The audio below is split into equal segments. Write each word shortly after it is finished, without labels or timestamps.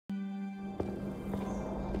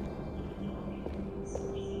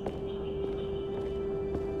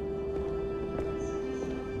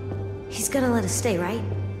gonna let us stay, right?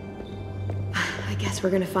 I guess we're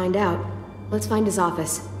gonna find out. Let's find his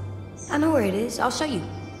office. I know where it is. I'll show you.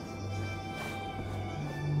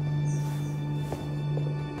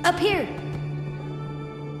 Up here!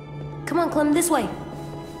 Come on, Clem, this way.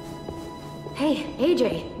 Hey,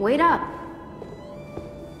 AJ, wait up.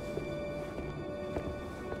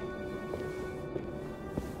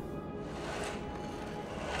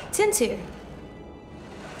 Tin's here.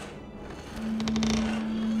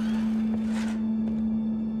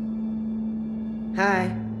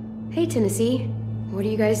 Hi. Hey, Tennessee. What are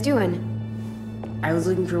you guys doing? I was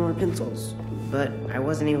looking for more pencils, but I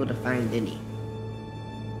wasn't able to find any.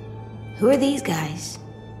 Who are these guys?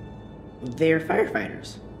 They're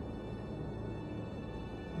firefighters.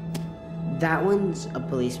 That one's a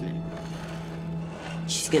policeman.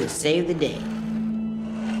 She's gonna save the day.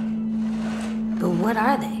 But what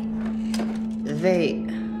are they?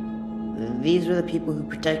 These were the people who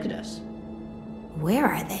protected us. Where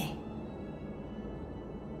are they?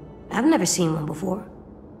 I've never seen one before.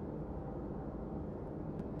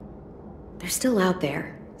 They're still out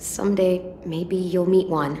there. Someday, maybe you'll meet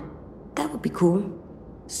one. That would be cool.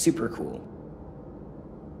 Super cool.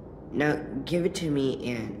 Now, give it to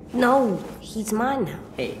me and... No, he's mine now.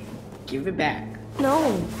 Hey, give it back.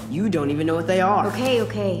 No. You don't even know what they are.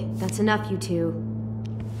 Okay. That's enough, you two.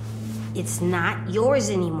 It's not yours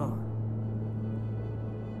anymore.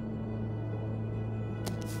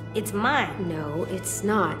 It's mine. No, it's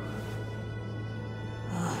not.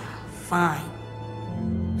 Fine.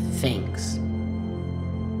 Thanks.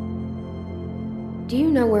 Do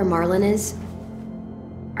you know where Marlon is?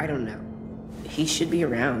 I don't know. He should be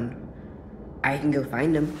around. I can go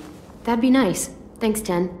find him. That'd be nice. Thanks,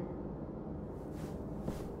 Ten.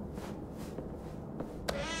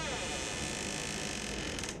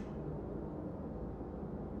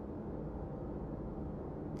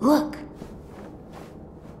 Look.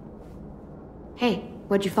 Hey,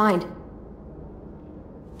 what'd you find?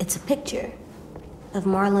 It's a picture of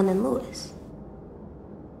Marlon and Lewis.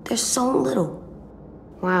 They're so little.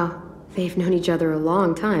 Wow, they've known each other a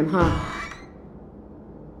long time, huh?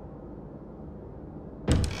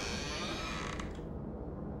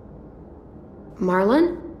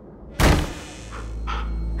 Marlon?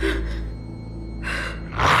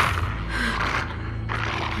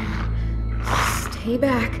 Stay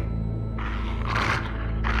back.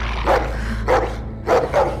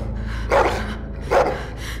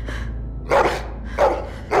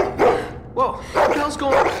 Whoa, what the hell's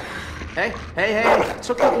going on? Hey, it's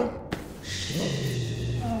okay.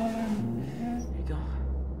 There you go.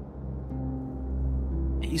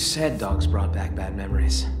 You said dogs brought back bad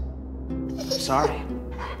memories. I'm sorry.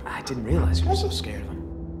 I didn't realize you were so scared of them.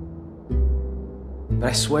 But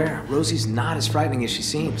I swear, Rosie's not as frightening as she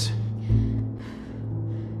seems.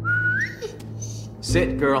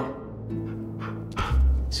 Sit, girl.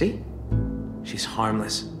 See? She's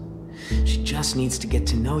harmless. She just needs to get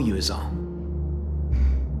to know you is all.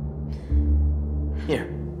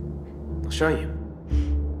 Here, I'll show you.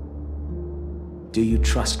 Do you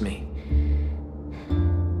trust me?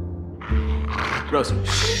 Rosie,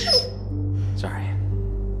 shh. Sorry.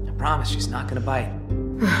 I promise she's not gonna bite.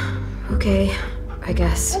 Okay, I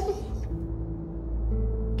guess.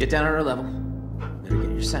 Get down on her level. Let her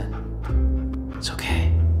get your scent. It's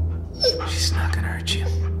okay. She's not gonna hurt you.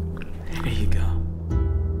 There you go.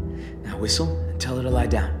 Now whistle and tell her to lie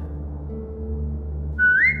down.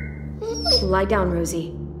 Lie down,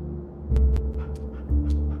 Rosie.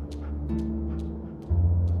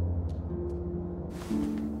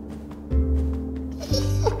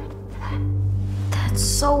 That's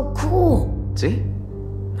so cool. See?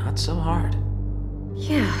 Not so hard.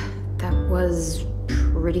 Yeah, that was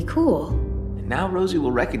pretty cool. And now Rosie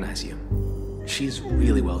will recognize you. She's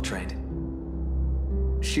really well trained.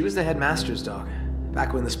 She was the headmaster's dog,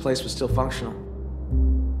 back when this place was still functional.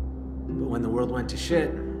 But when the world went to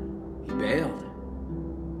shit, he bailed.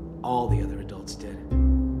 All the other adults did.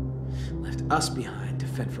 Left us behind to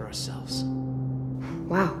fend for ourselves.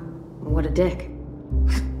 Wow, what a dick.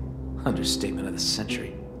 Understatement of the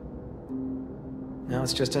century. Now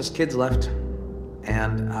it's just us kids left.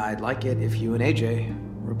 And I'd like it if you and AJ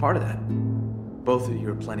were a part of that. Both of you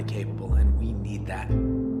are plenty capable, and we need that.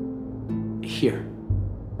 Here.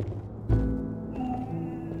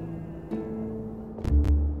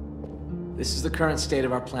 This is the current state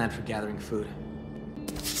of our plan for gathering food.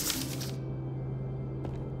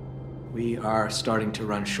 We are starting to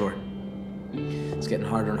run short. It's getting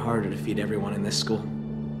harder and harder to feed everyone in this school.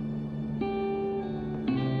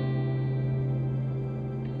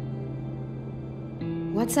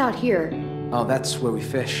 What's out here? Oh, that's where we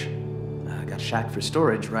fish. Got a shack for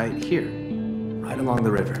storage right here. right along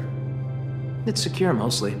the river. It's secure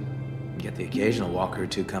mostly. You get the occasional walker or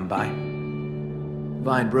two come by.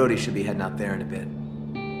 Vi and Brody should be heading out there in a bit.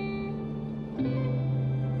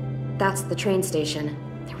 That's the train station.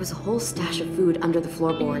 There was a whole stash of food under the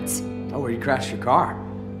floorboards. Oh, where you crashed your car.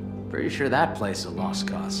 Pretty sure that place is a lost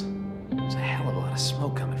cause. There's a hell of a lot of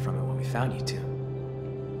smoke coming from it when we found you two.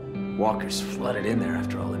 Walkers flooded in there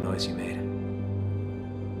after all the noise you made.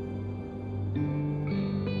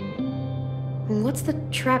 What's the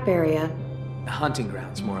trap area? The hunting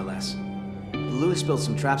grounds, more or less. Lewis built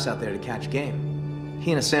some traps out there to catch game.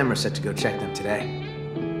 He and a Sam are set to go check them today.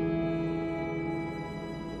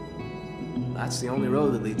 That's the only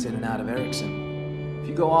road that leads in and out of Erickson. If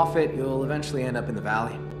you go off it, you'll eventually end up in the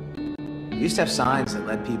valley. We used to have signs that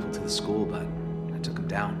led people to the school, but I took them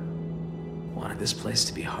down. Wanted this place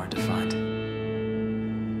to be hard to find.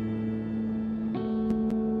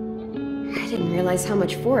 I didn't realize how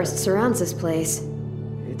much forest surrounds this place.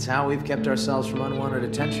 It's how we've kept ourselves from unwanted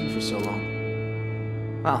attention for so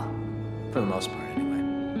long. Well, for the most part, anyway.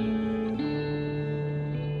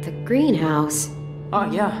 The greenhouse. Oh,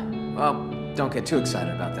 yeah. Well, don't get too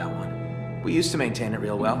excited about that one. We used to maintain it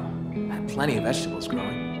real well. Had plenty of vegetables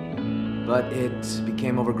growing. But it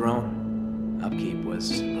became overgrown. Upkeep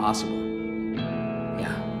was impossible.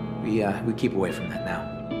 Yeah, we keep away from that now.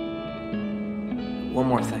 One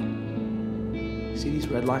more thing. See these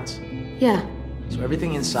red lines? Yeah. So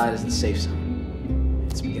everything inside is the safe zone.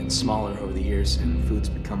 It's been getting smaller over the years, and food's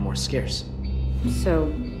become more scarce. So,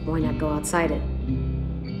 why not go outside it?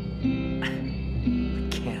 We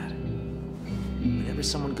can't. Whenever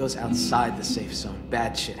someone goes outside the safe zone,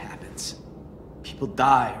 bad shit happens. People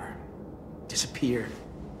die or disappear.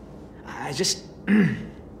 I just... I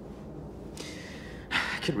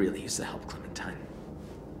could really use the help, Clementine.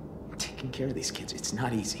 Taking care of these kids, it's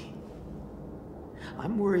not easy.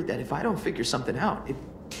 I'm worried that if I don't figure something out,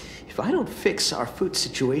 if I don't fix our food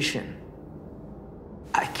situation,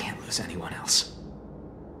 I can't lose anyone else.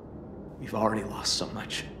 We've already lost so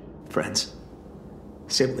much. Friends,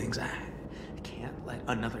 siblings, I can't let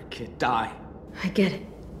another kid die. I get it.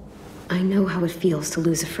 I know how it feels to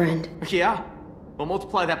lose a friend. Yeah? Well,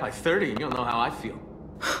 multiply that by 30 and you'll know how I feel.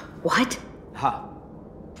 What? Ha.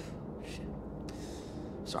 Shit.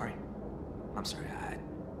 Sorry. I'm sorry, I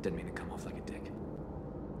didn't mean to come off like a dick.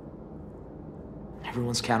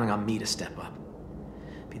 Everyone's counting on me to step up.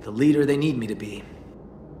 Be the leader they need me to be.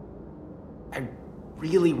 I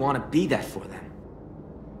really want to be that for them.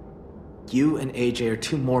 You and AJ are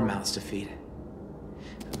two more mouths to feed.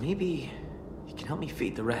 Maybe you can help me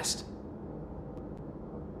feed the rest.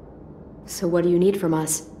 So what do you need from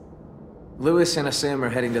us? Lewis and Asim are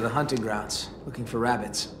heading to the hunting grounds, looking for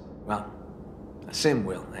rabbits. Well, Asim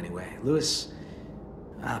will, anyway. Lewis...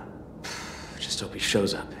 just hope he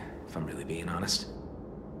shows up, if I'm really being honest.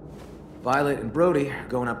 Violet and Brody are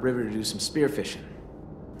going upriver to do some spearfishing.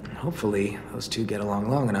 And hopefully, those two get along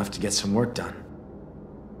long enough to get some work done.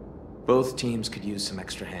 Both teams could use some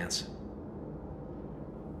extra hands.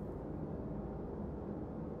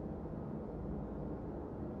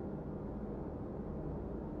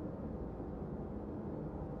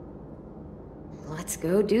 Let's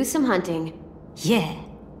go do some hunting. Yeah.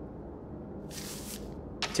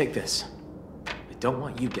 Take this. I don't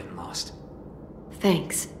want you getting lost.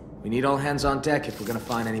 Thanks. We need all hands on deck if we're gonna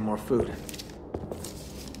find any more food.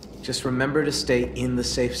 Just remember to stay in the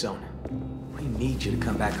safe zone. We need you to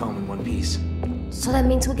come back home in one piece. So that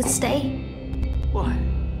means we can stay? What?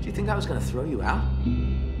 Do you think I was gonna throw you out?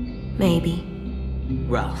 Maybe.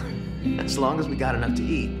 Well, as long as we got enough to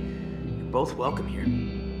eat, you're both welcome here.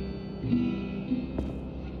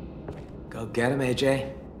 Go get him,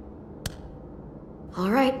 AJ. All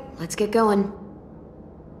right, let's get going.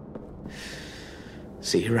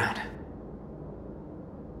 See you around.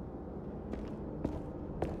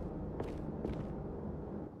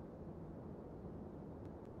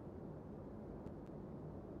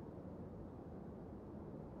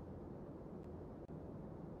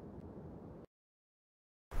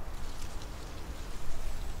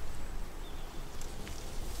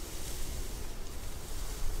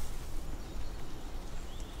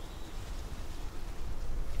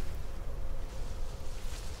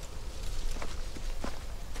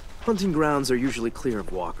 Hunting grounds are usually clear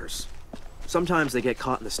of walkers. Sometimes they get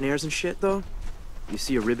caught in the snares and shit, though. You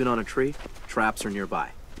see a ribbon on a tree, traps are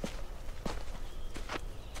nearby.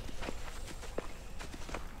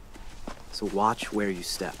 So watch where you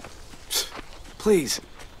step. Please,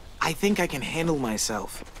 I think I can handle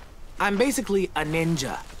myself. I'm basically a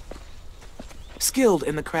ninja. Skilled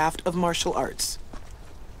in the craft of martial arts.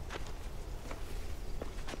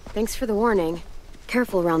 Thanks for the warning.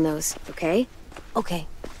 Careful around those, okay? Okay.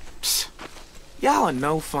 Psst. Y'all are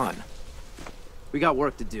no fun. We got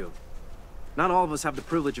work to do. Not all of us have the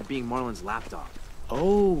privilege of being Marlin's lapdog.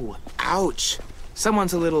 Oh, ouch.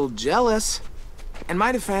 Someone's a little jealous. In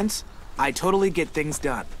my defense, I totally get things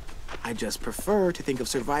done. I just prefer to think of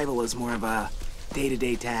survival as more of a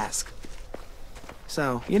day-to-day task.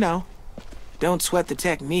 So, you know, don't sweat the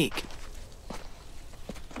technique.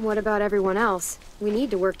 What about everyone else? We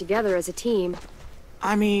need to work together as a team.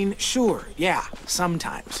 I mean, sure, yeah,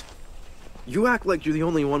 sometimes. You act like you're the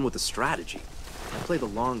only one with a strategy. I play the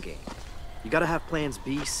long game. You gotta have plans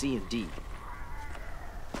B, C, and D.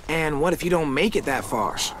 And what if you don't make it that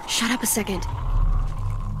far? Shut up a second.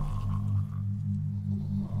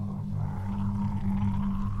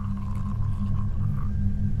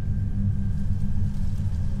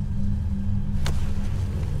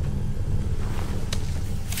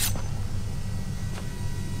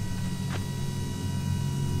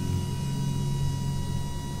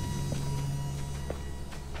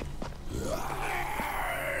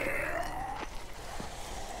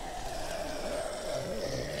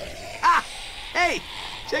 Hey,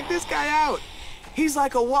 check this guy out. He's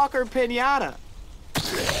like a Walker Pinata.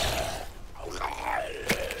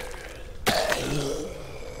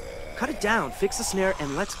 Cut it down, fix the snare,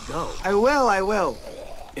 and let's go. I will.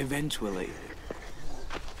 Eventually.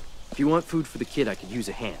 If you want food for the kid, I could use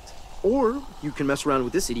a hand. Or you can mess around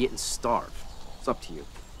with this idiot and starve. It's up to you.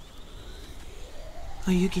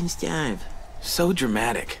 Oh, you can starve. So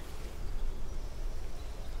dramatic.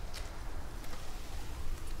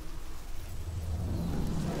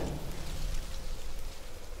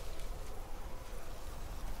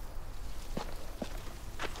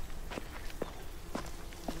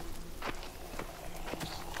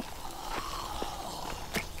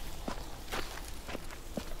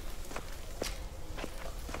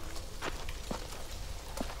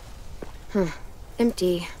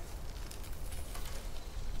 Empty.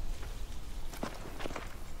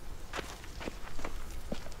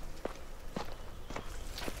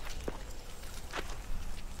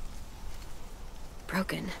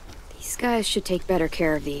 Broken. These guys should take better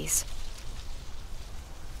care of these.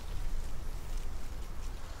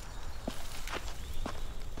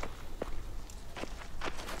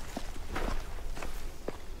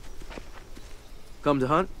 Come to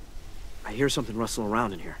hunt? I hear something rustle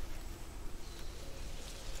around in here.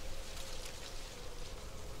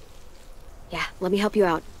 Yeah, let me help you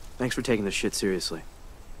out. Thanks for taking this shit seriously.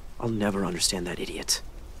 I'll never understand that idiot.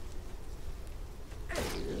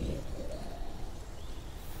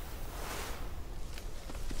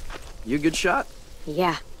 You a good shot?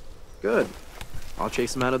 Yeah. Good. I'll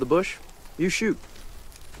chase him out of the bush. You shoot.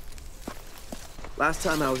 Last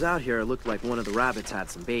time I was out here, it looked like one of the rabbits had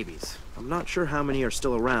some babies. I'm not sure how many are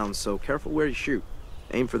still around, so careful where you shoot.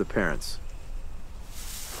 Aim for the parents.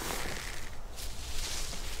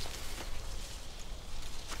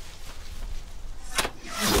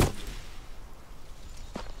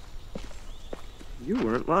 You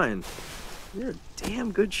weren't lying. You're a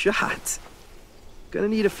damn good shot. Gonna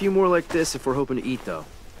need a few more like this if we're hoping to eat, though.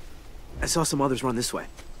 I saw some others run this way.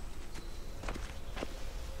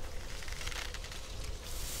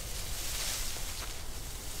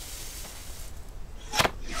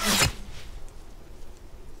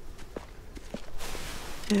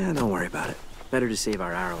 Yeah, don't worry about it. Better to save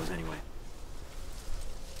our arrows anyway.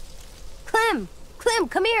 Clem! Clem,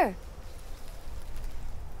 come here!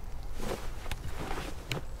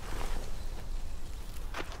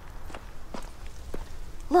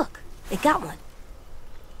 Look, they got one.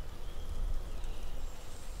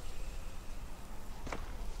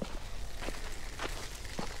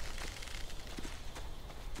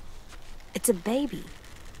 It's a baby.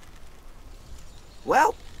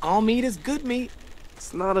 Well, all meat is good meat.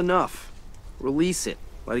 It's not enough. Release it.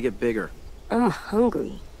 Let it get bigger. I'm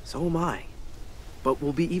hungry. So am I. But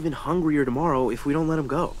we'll be even hungrier tomorrow if we don't let him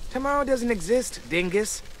go. Tomorrow doesn't exist,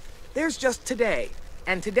 dingus. There's just today.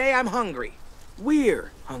 And today I'm hungry.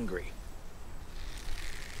 We're hungry.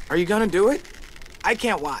 Are you gonna do it? I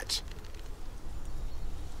can't watch.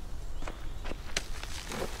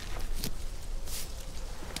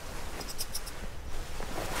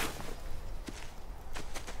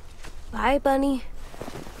 Bye, Bunny.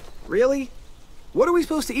 Really? What are we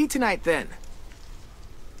supposed to eat tonight, then?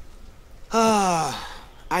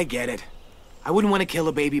 I get it. I wouldn't want to kill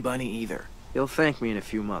a baby bunny either. He'll thank me in a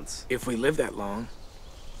few months. If we live that long.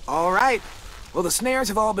 All right. Well, the snares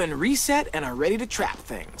have all been reset and are ready to trap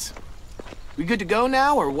things. We good to go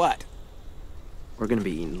now, or what? We're gonna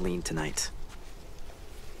be eating lean tonight.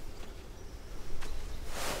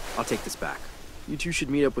 I'll take this back. You two should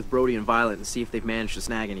meet up with Brody and Violet and see if they've managed to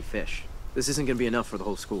snag any fish. This isn't gonna be enough for the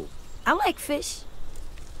whole school. I like fish.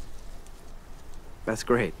 That's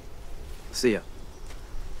great. See ya.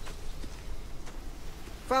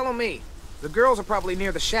 Follow me. The girls are probably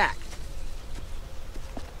near the shack.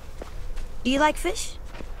 Do you like fish?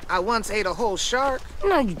 I once ate a whole shark.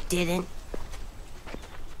 No, you didn't.